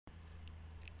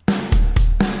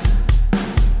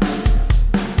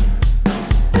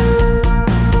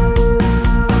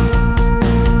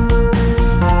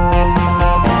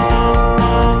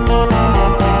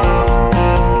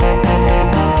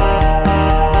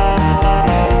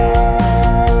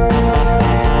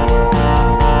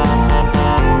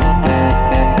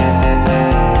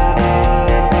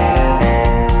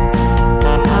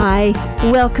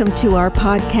Welcome to our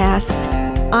podcast.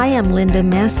 I am Linda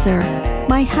Messer.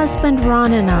 My husband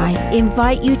Ron and I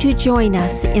invite you to join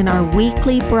us in our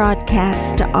weekly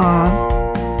broadcast of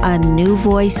A New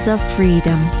Voice of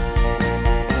Freedom.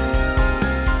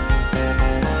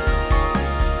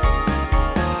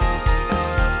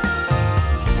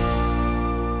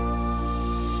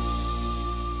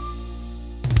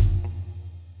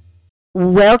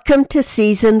 Welcome to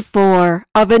Season 4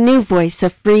 of A New Voice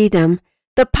of Freedom.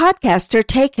 The podcasts are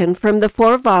taken from the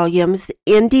 4 volumes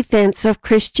In Defense of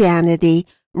Christianity,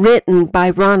 written by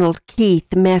Ronald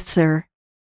Keith Messer.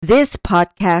 This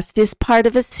podcast is part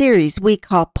of a series we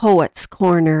call Poet's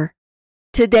Corner.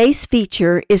 Today's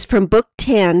feature is from Book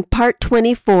 10, Part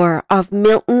 24 of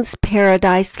Milton's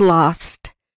Paradise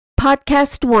Lost.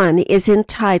 Podcast 1 is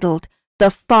entitled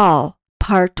The Fall,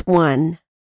 Part 1.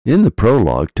 In the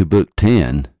prologue to Book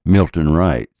 10, Milton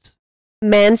writes,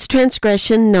 Man's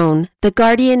transgression known, the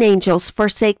guardian angels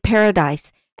forsake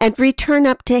paradise and return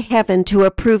up to heaven to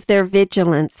approve their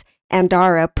vigilance, and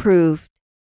are approved.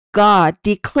 God,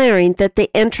 declaring that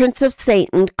the entrance of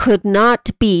Satan could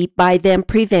not be by them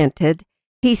prevented,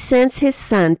 he sends his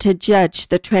Son to judge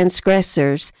the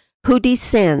transgressors, who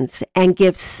descends and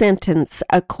gives sentence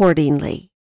accordingly.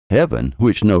 Heaven,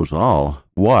 which knows all,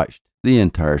 watched the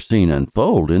entire scene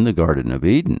unfold in the Garden of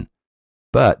Eden,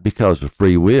 but because of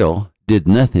free will, did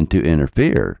nothing to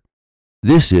interfere.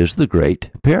 This is the great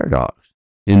paradox.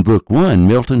 In Book 1,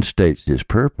 Milton states his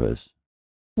purpose.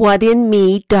 What in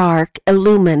me dark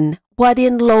illumine, what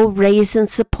in low raise and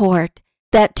support,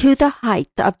 that to the height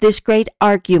of this great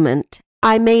argument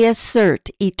I may assert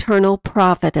eternal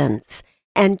providence,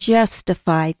 and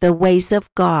justify the ways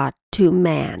of God to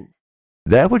man.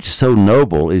 That which is so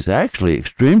noble is actually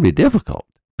extremely difficult,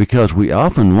 because we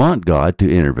often want God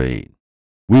to intervene.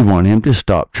 We want him to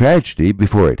stop tragedy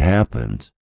before it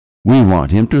happens. We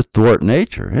want him to thwart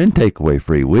nature and take away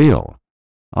free will.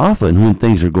 Often when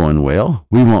things are going well,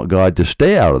 we want God to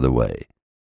stay out of the way.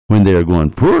 When they are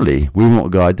going poorly, we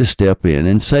want God to step in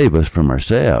and save us from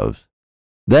ourselves.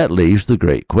 That leaves the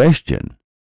great question.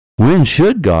 When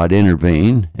should God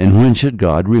intervene, and when should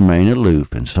God remain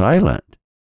aloof and silent?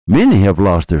 Many have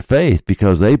lost their faith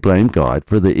because they blame God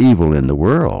for the evil in the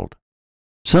world.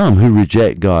 Some who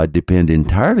reject God depend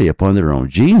entirely upon their own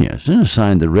genius and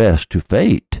assign the rest to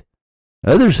fate.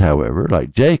 Others, however,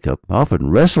 like Jacob,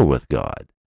 often wrestle with God.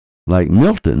 Like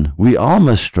Milton, we all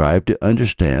must strive to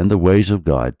understand the ways of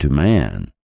God to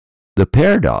man. The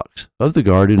paradox of the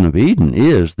Garden of Eden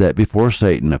is that before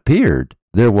Satan appeared,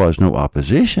 there was no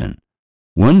opposition.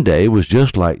 One day was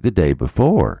just like the day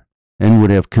before, and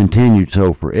would have continued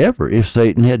so forever if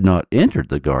Satan had not entered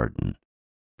the garden.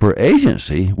 For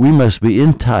agency, we must be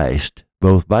enticed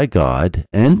both by God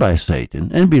and by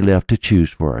Satan and be left to choose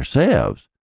for ourselves,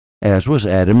 as was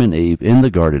Adam and Eve in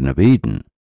the Garden of Eden.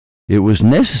 It was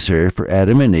necessary for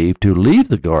Adam and Eve to leave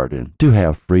the garden to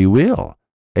have free will,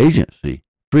 agency,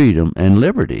 freedom, and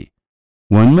liberty.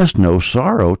 One must know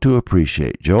sorrow to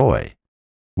appreciate joy.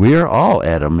 We are all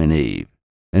Adam and Eve,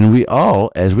 and we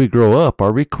all, as we grow up,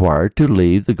 are required to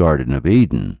leave the Garden of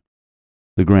Eden.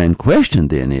 The grand question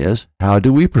then is, how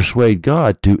do we persuade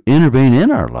God to intervene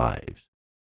in our lives?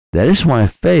 That is why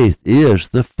faith is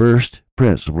the first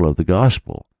principle of the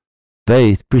gospel.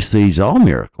 Faith precedes all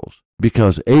miracles,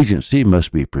 because agency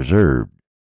must be preserved.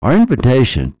 Our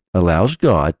invitation allows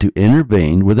God to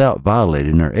intervene without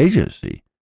violating our agency.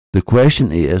 The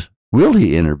question is, will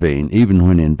he intervene even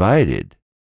when invited?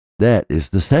 That is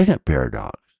the second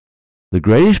paradox. The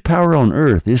greatest power on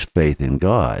earth is faith in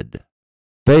God.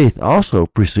 Faith also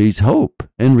precedes hope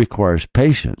and requires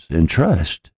patience and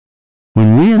trust.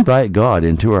 When we invite God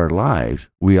into our lives,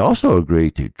 we also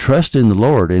agree to trust in the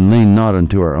Lord and lean not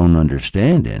unto our own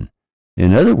understanding.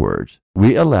 In other words,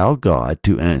 we allow God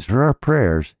to answer our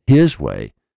prayers His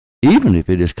way, even if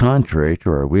it is contrary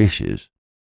to our wishes.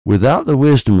 Without the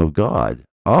wisdom of God,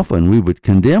 often we would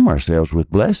condemn ourselves with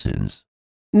blessings.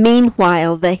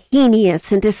 Meanwhile, the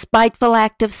heinous and despiteful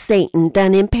act of Satan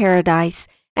done in paradise,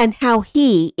 and how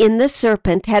he, in the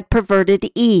serpent, had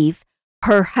perverted Eve,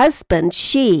 her husband,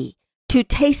 she, to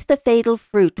taste the fatal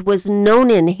fruit was known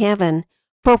in heaven.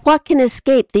 For what can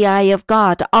escape the eye of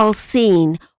God,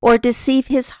 all-seeing, or deceive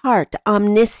his heart,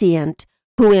 omniscient,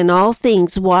 who in all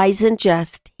things wise and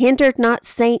just, hindered not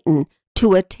Satan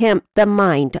to attempt the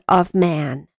mind of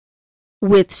man?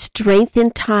 With strength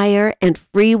entire and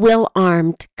free will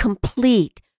armed,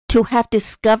 complete, to have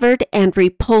discovered and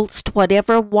repulsed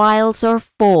whatever wiles or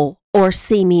foe or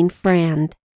seeming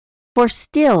friend. For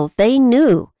still they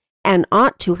knew, and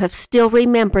ought to have still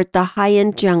remembered the high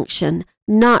injunction,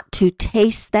 not to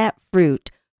taste that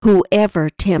fruit, whoever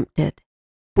tempted.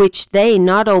 which they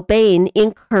not obeying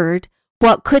incurred,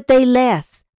 what could they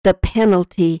less? The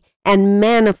penalty, and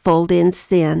manifold in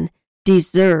sin,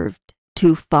 deserved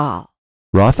to fall.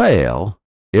 Raphael,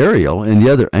 Ariel, and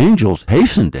the other angels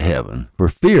hastened to heaven for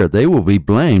fear they will be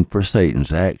blamed for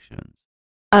Satan's actions.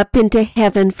 Up into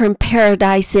heaven from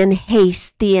paradise in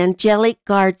haste the angelic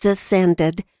guards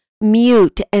ascended,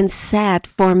 mute and sad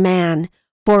for man,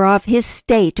 for of his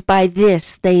state by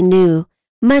this they knew,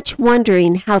 much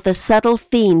wondering how the subtle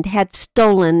fiend had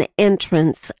stolen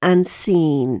entrance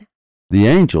unseen. The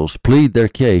angels plead their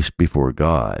case before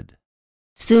God.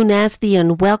 Soon as the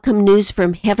unwelcome news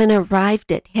from heaven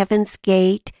arrived at heaven's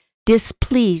gate,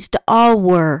 displeased all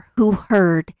were who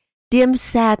heard. Dim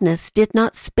sadness did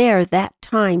not spare that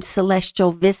time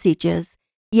celestial visages,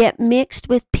 yet mixed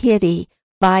with pity,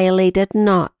 violated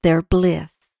not their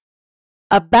bliss.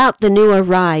 About the new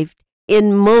arrived,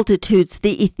 in multitudes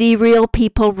the ethereal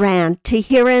people ran to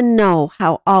hear and know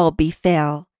how all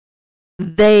befell.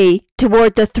 They,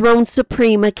 toward the throne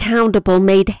supreme accountable,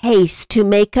 made haste to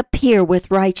make appear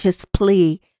with righteous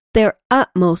plea their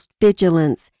utmost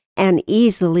vigilance, and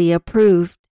easily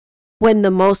approved. When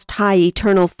the Most High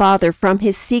Eternal Father from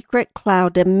his secret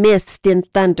cloud amidst in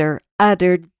thunder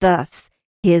uttered thus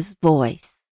his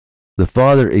voice. The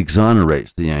Father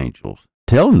exonerates the angels,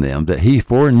 telling them that he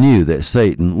foreknew that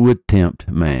Satan would tempt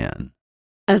man.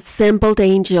 Assembled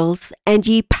angels, and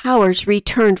ye powers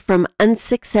returned from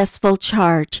unsuccessful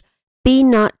charge, be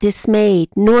not dismayed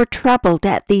nor troubled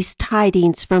at these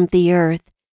tidings from the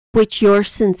earth, which your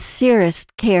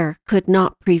sincerest care could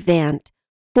not prevent,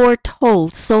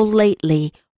 foretold so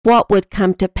lately what would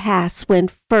come to pass when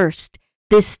first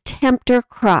this tempter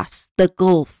crossed the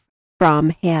gulf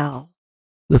from hell.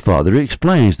 The Father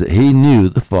explains that he knew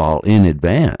the fall in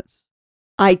advance.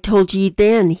 I told ye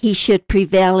then he should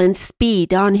prevail in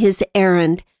speed on his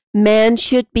errand. Man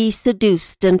should be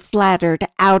seduced and flattered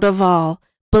out of all,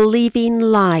 believing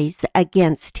lies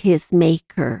against his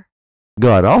Maker.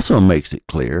 God also makes it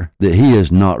clear that he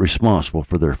is not responsible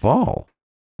for their fall.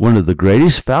 One of the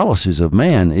greatest fallacies of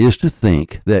man is to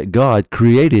think that God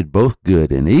created both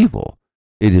good and evil.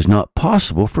 It is not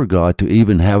possible for God to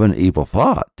even have an evil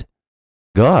thought.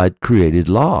 God created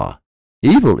law.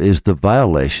 Evil is the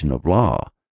violation of law.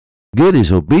 Good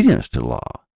is obedience to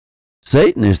law.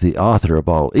 Satan is the author of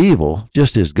all evil,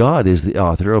 just as God is the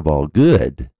author of all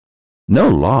good. No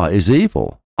law is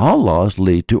evil. All laws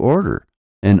lead to order,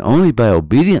 and only by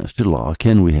obedience to law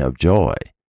can we have joy.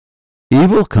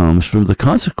 Evil comes from the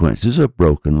consequences of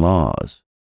broken laws.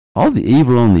 All the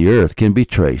evil on the earth can be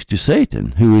traced to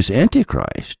Satan, who is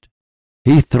Antichrist.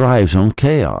 He thrives on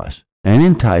chaos and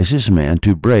entices man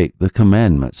to break the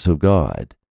commandments of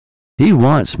God. He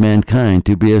wants mankind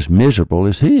to be as miserable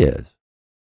as he is.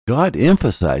 God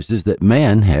emphasizes that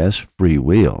man has free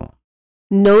will.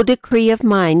 No decree of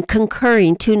mine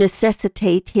concurring to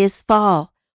necessitate his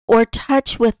fall, or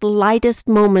touch with lightest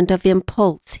moment of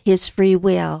impulse his free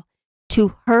will,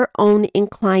 to her own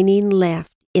inclining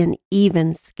left in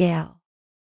even scale.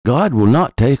 God will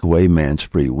not take away man's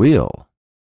free will.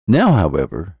 Now,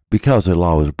 however, because a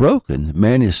law is broken,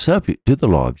 man is subject to the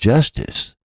law of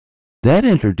justice. That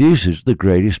introduces the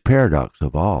greatest paradox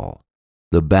of all,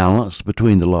 the balance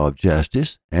between the law of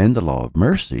justice and the law of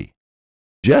mercy.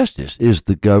 Justice is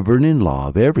the governing law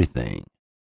of everything.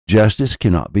 Justice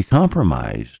cannot be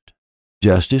compromised.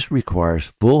 Justice requires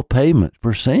full payment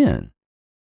for sin.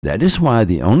 That is why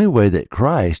the only way that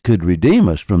Christ could redeem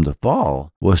us from the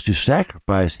fall was to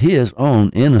sacrifice his own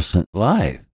innocent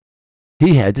life.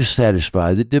 He had to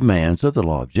satisfy the demands of the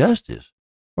law of justice,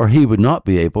 or he would not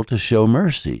be able to show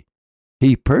mercy.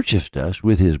 He purchased us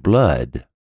with his blood.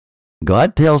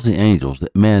 God tells the angels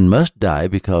that man must die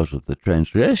because of the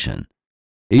transgression.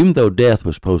 Even though death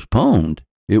was postponed,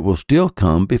 it will still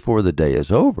come before the day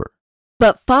is over.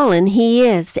 But fallen he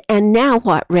is, and now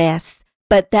what rests,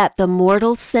 but that the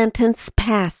mortal sentence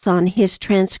pass on his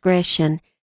transgression,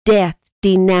 death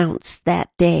denounced that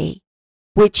day,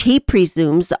 which he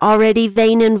presumes already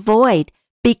vain and void,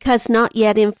 because not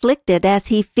yet inflicted as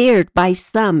he feared by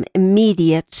some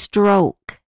immediate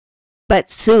stroke. But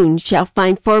soon shall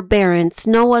find forbearance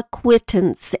no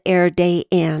acquittance ere day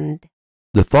end.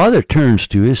 The Father turns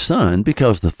to his Son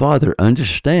because the Father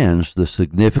understands the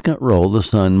significant role the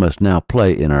Son must now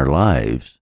play in our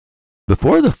lives.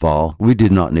 Before the fall, we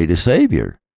did not need a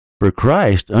Savior, for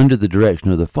Christ, under the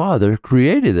direction of the Father,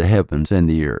 created the heavens and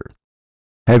the earth.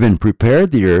 Having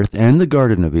prepared the earth and the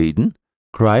Garden of Eden,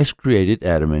 Christ created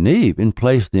Adam and Eve and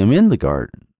placed them in the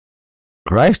garden.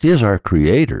 Christ is our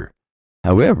Creator.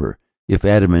 However, if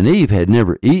Adam and Eve had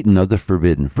never eaten of the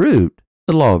forbidden fruit,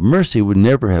 the law of mercy would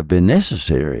never have been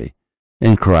necessary,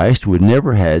 and Christ would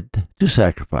never had to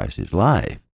sacrifice his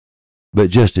life. But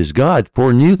just as God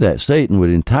foreknew that Satan would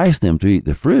entice them to eat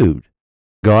the fruit,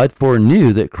 God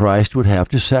foreknew that Christ would have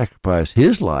to sacrifice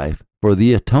his life for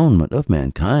the atonement of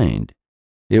mankind.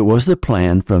 It was the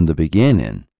plan from the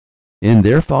beginning. In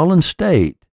their fallen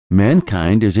state,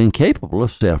 mankind is incapable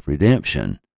of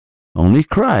self-redemption. Only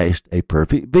Christ, a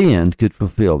perfect being, could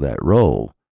fulfill that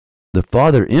role. The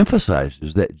Father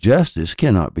emphasizes that justice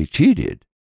cannot be cheated.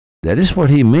 That is what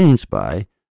he means by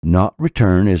not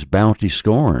return as bounty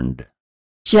scorned.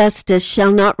 Justice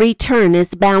shall not return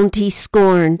as bounty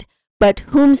scorned. But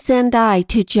whom send I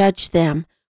to judge them?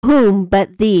 Whom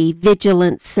but thee,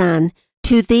 vigilant Son?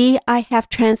 To thee I have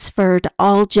transferred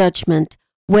all judgment,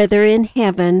 whether in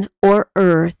heaven or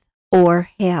earth or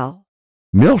hell.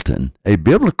 Milton, a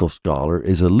biblical scholar,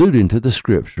 is alluding to the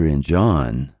scripture in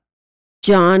John.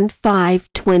 John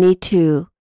 5:22.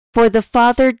 For the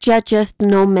Father judgeth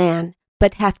no man,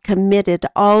 but hath committed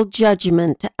all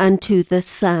judgment unto the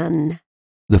Son.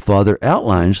 The Father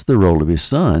outlines the role of his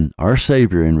Son, our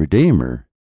Savior and Redeemer.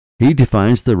 He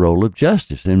defines the role of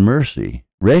justice and mercy,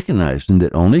 recognizing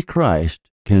that only Christ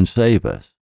can save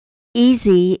us.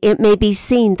 Easy it may be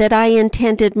seen that I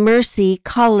intended mercy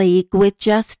colleague with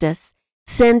justice,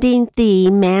 sending thee,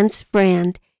 man's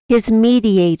friend, his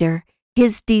mediator,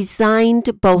 his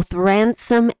designed both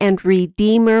ransom and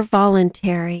redeemer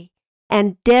voluntary,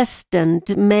 and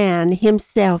destined man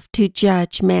himself to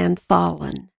judge man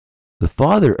fallen. The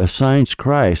Father assigns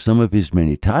Christ some of his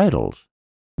many titles: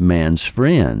 man's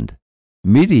friend,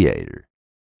 mediator,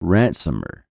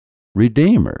 ransomer,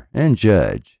 redeemer, and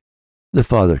judge. The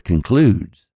Father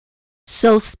concludes,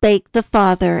 So spake the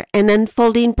Father, and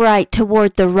unfolding bright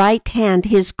toward the right hand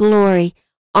his glory,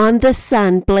 on the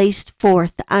Son blazed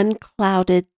forth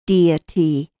unclouded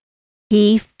deity.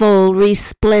 He full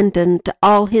resplendent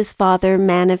all his Father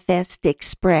manifest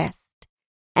expressed,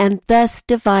 and thus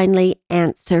divinely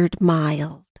answered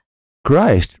mild.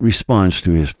 Christ responds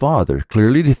to his Father,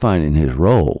 clearly defining his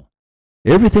role.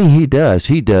 Everything he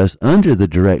does under the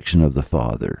direction of the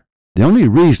Father. The only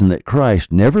reason that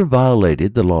Christ never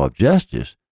violated the law of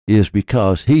justice is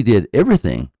because he did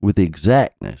everything with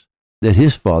exactness that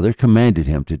his Father commanded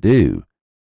him to do.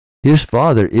 His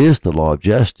Father is the law of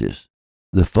justice.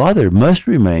 The Father must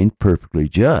remain perfectly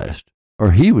just,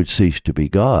 or he would cease to be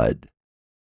God.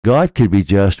 God could be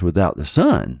just without the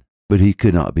Son, but he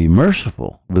could not be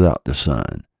merciful without the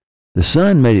Son. The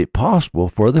Son made it possible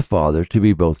for the Father to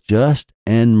be both just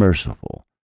and merciful.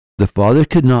 The Father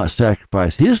could not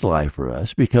sacrifice his life for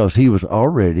us because he was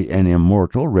already an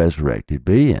immortal, resurrected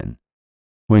being.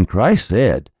 When Christ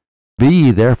said, Be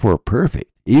ye therefore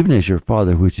perfect, even as your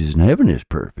Father which is in heaven is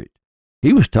perfect,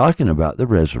 he was talking about the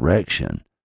resurrection.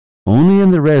 Only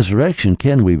in the resurrection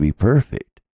can we be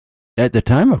perfect. At the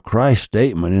time of Christ's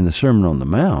statement in the Sermon on the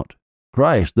Mount,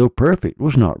 Christ, though perfect,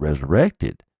 was not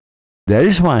resurrected. That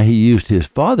is why he used his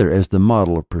Father as the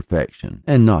model of perfection,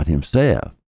 and not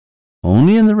himself.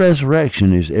 Only in the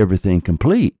resurrection is everything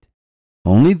complete.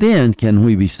 Only then can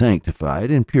we be sanctified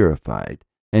and purified,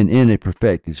 and in a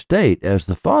perfected state as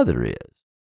the Father is.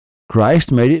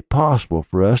 Christ made it possible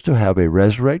for us to have a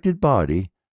resurrected body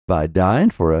by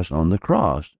dying for us on the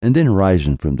cross and then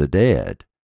rising from the dead.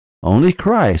 Only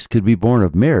Christ could be born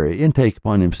of Mary and take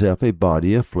upon himself a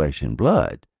body of flesh and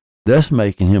blood, thus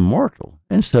making him mortal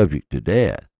and subject to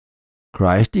death.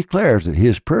 Christ declares that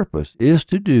his purpose is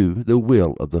to do the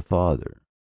will of the Father.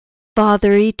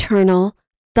 Father eternal,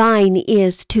 thine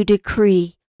is to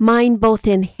decree, mine both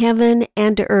in heaven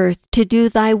and earth to do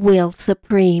thy will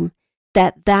supreme,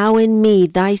 that thou in me,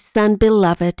 thy Son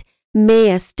beloved,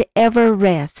 mayest ever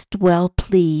rest well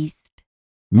pleased.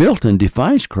 Milton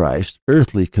defines Christ's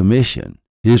earthly commission.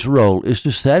 His role is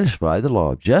to satisfy the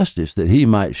law of justice that he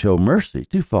might show mercy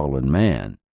to fallen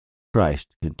man. Christ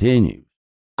continues,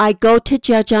 I go to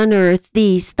judge on earth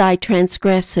these thy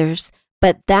transgressors,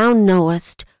 but thou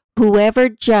knowest, whoever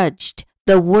judged,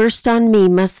 the worst on me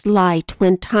must light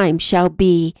when time shall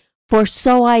be, for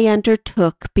so I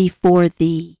undertook before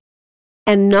thee.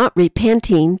 And not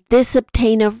repenting, this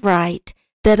obtain of right,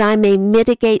 that I may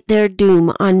mitigate their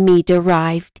doom on me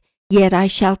derived, yet I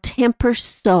shall temper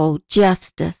so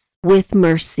justice with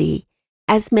mercy,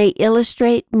 as may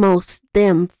illustrate most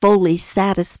them fully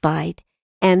satisfied,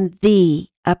 and thee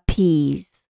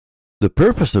appease. The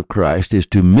purpose of Christ is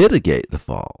to mitigate the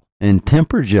fall and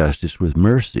temper justice with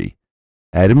mercy.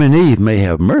 Adam and Eve may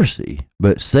have mercy,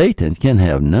 but Satan can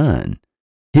have none.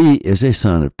 He is a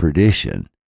son of perdition.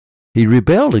 He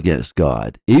rebelled against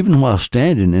God, even while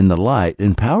standing in the light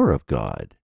and power of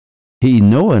God. He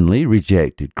knowingly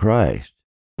rejected Christ.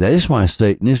 That is why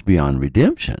Satan is beyond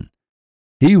redemption.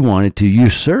 He wanted to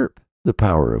usurp the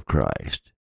power of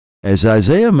Christ. As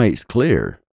Isaiah makes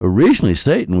clear, originally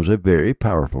Satan was a very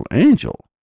powerful angel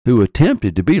who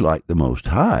attempted to be like the Most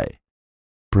High,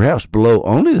 perhaps below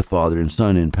only the Father and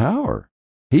Son in power.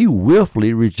 He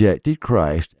willfully rejected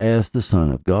Christ as the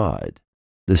Son of God,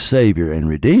 the Savior and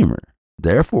Redeemer.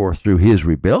 Therefore, through his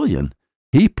rebellion,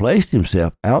 he placed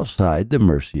himself outside the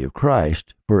mercy of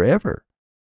Christ forever.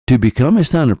 To become a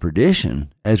son of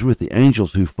perdition, as with the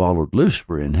angels who followed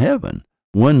Lucifer in heaven,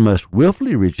 one must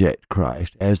willfully reject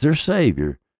Christ as their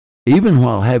Savior, even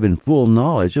while having full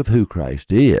knowledge of who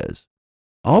Christ is.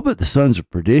 All but the sons of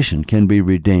perdition can be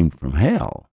redeemed from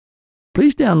hell.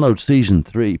 Please download Season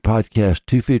 3, Podcast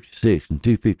 256 and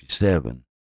 257,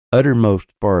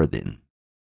 Uttermost Farthing.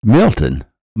 Milton,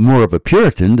 more of a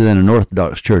Puritan than an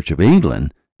Orthodox Church of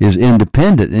England, is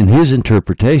independent in his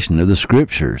interpretation of the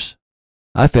Scriptures.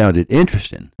 I found it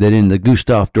interesting that in the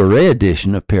Gustave Doré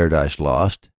edition of Paradise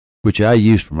Lost, which I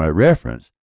used for my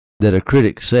reference, that a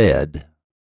critic said,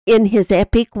 in his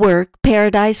epic work,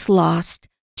 Paradise Lost,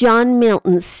 John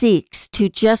Milton seeks to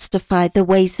justify the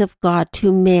ways of God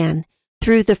to men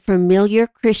through the familiar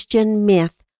Christian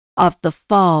myth of the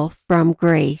fall from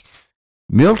grace.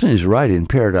 Milton is writing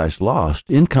Paradise Lost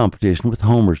in competition with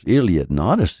Homer's Iliad and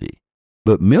Odyssey,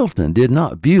 but Milton did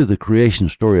not view the creation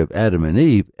story of Adam and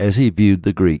Eve as he viewed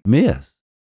the Greek myths.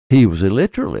 He was a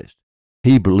literalist.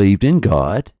 He believed in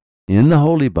God, in the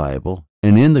Holy Bible,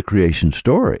 and in the creation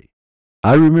story.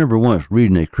 I remember once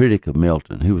reading a critic of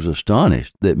Milton who was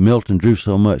astonished that Milton drew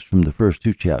so much from the first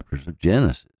 2 chapters of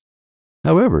Genesis.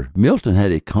 However, Milton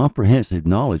had a comprehensive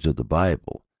knowledge of the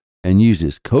Bible and used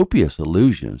its copious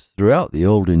allusions throughout the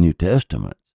Old and New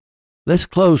Testaments. Let's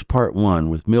close Part 1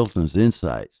 with Milton's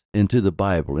insights into the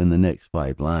Bible in the next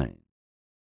 5 lines.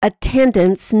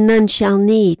 Attendants none shall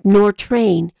need, nor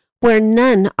train, where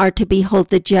none are to behold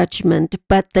the judgment,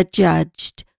 but the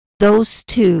judged. Those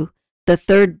two, the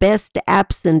third best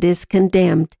absent is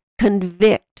condemned,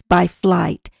 convict by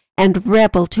flight, and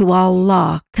rebel to all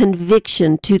law,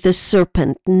 conviction to the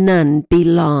serpent none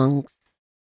belongs.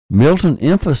 Milton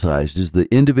emphasizes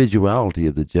the individuality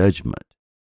of the judgment.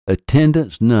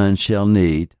 Attendants none shall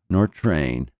need, nor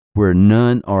train, where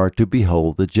none are to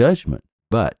behold the judgment,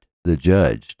 but the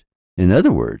judged. In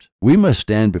other words, we must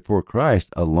stand before Christ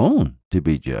alone to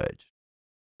be judged.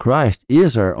 Christ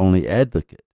is our only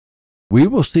advocate. We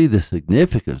will see the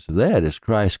significance of that as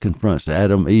Christ confronts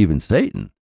Adam, Eve, and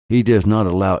Satan. He does not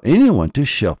allow anyone to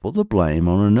shuffle the blame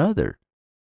on another.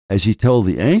 As he told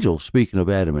the angels, speaking of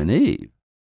Adam and Eve,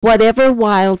 whatever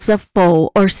wiles of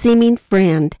foe or seeming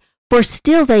friend, for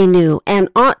still they knew and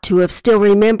ought to have still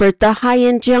remembered the high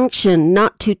injunction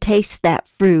not to taste that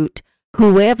fruit,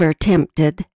 whoever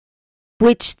tempted,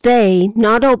 which they,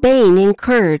 not obeying,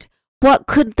 incurred. What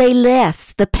could they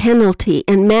less, the penalty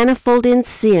and manifold in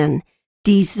sin,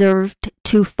 deserved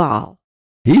to fall?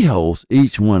 He holds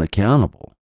each one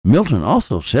accountable. Milton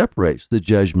also separates the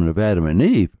judgment of Adam and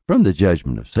Eve from the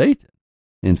judgment of Satan.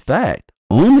 In fact,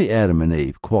 only Adam and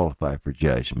Eve qualify for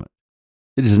judgment.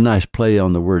 It is a nice play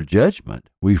on the word judgment.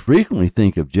 We frequently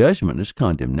think of judgment as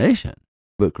condemnation,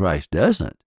 but Christ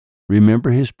doesn't.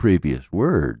 Remember his previous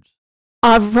words.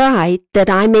 Of right that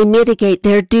I may mitigate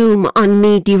their doom on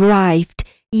me derived,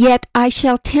 yet I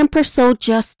shall temper so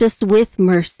justice with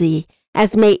mercy,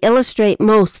 as may illustrate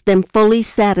most them fully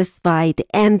satisfied,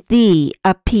 and thee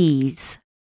appease.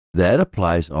 That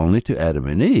applies only to Adam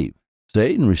and Eve.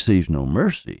 Satan receives no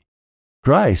mercy.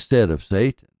 Christ said of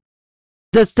Satan,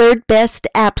 the third best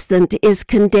absent is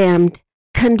condemned,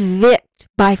 convict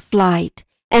by flight,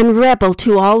 and rebel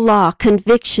to all law,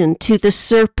 conviction to the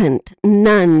serpent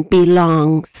none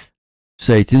belongs.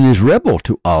 Satan is rebel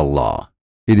to all law.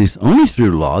 It is only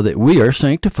through law that we are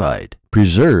sanctified,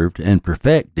 preserved, and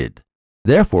perfected.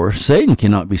 Therefore, Satan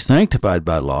cannot be sanctified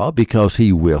by law because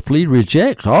he willfully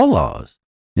rejects all laws.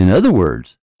 In other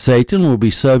words, Satan will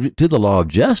be subject to the law of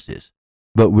justice,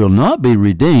 but will not be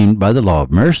redeemed by the law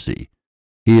of mercy.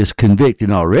 He is convicted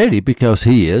already because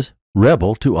he is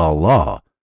rebel to all law.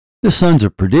 The sons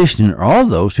of perdition are all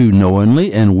those who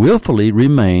knowingly and willfully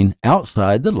remain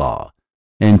outside the law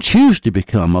and choose to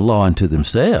become a law unto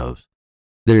themselves.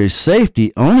 There is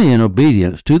safety only in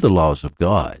obedience to the laws of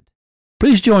God.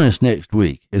 Please join us next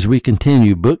week as we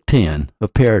continue Book 10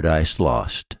 of Paradise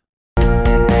Lost.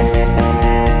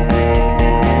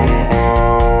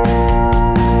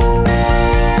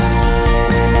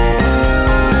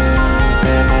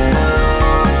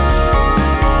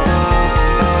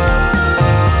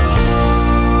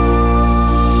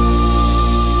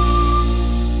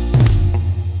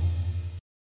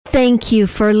 Thank you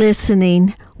for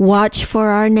listening. Watch for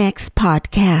our next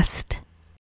podcast.